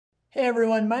Hey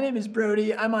everyone, my name is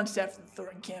Brody. I'm on staff at the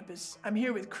Thornton campus. I'm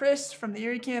here with Chris from the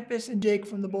Erie campus and Jake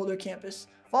from the Boulder campus.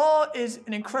 Fall is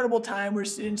an incredible time where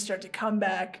students start to come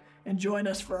back and join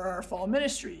us for our fall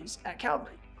ministries at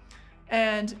Calvary.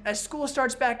 And as school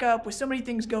starts back up with so many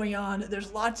things going on,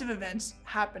 there's lots of events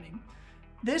happening.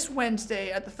 This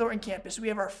Wednesday at the Thornton campus, we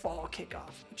have our fall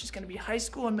kickoff, which is going to be high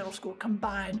school and middle school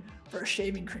combined for a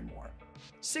shaving cream war.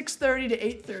 6:30 to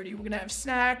 8:30, we're going to have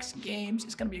snacks, games.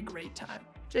 It's going to be a great time.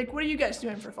 Jake, what are you guys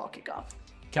doing for fall kickoff?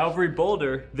 Calvary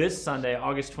Boulder, this Sunday,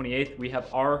 August 28th, we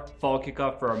have our fall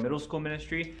kickoff for our middle school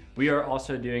ministry. We are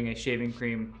also doing a shaving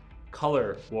cream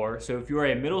color war. So if you are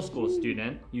a middle school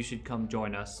student, you should come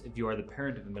join us. If you are the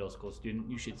parent of a middle school student,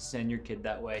 you should send your kid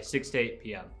that way, 6 to 8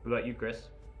 p.m. What about you, Chris?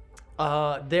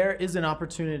 There is an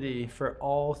opportunity for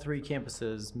all three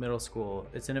campuses, middle school.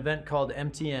 It's an event called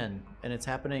MTN, and it's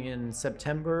happening in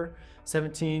September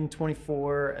 17,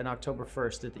 24, and October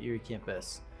 1st at the Erie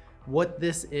campus. What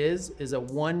this is a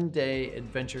one-day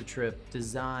adventure trip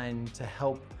designed to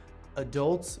help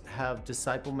adults have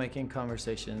disciple-making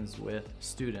conversations with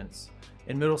students.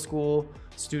 In middle school,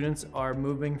 students are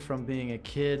moving from being a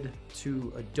kid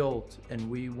to adult, and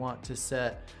we want to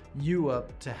set you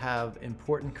up to have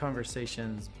important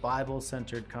conversations,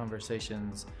 Bible-centered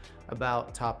conversations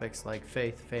about topics like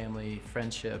faith, family,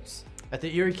 friendships. At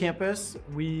the Erie campus,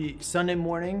 Sunday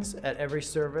mornings at every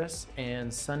service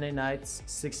and Sunday nights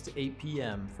 6 to 8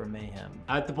 p.m. for Mayhem.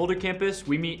 At the Boulder campus,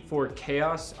 we meet for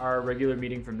Chaos, our regular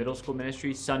meeting for middle school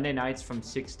ministry, Sunday nights from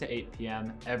 6 to 8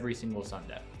 p.m. every single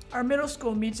Sunday. Our middle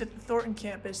school meets at the Thornton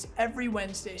campus every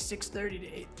Wednesday, 6:30 to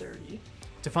 8:30.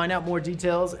 To find out more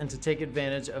details and to take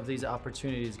advantage of these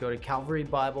opportunities, go to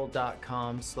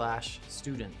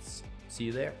calvarybible.com/students. See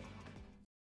you there.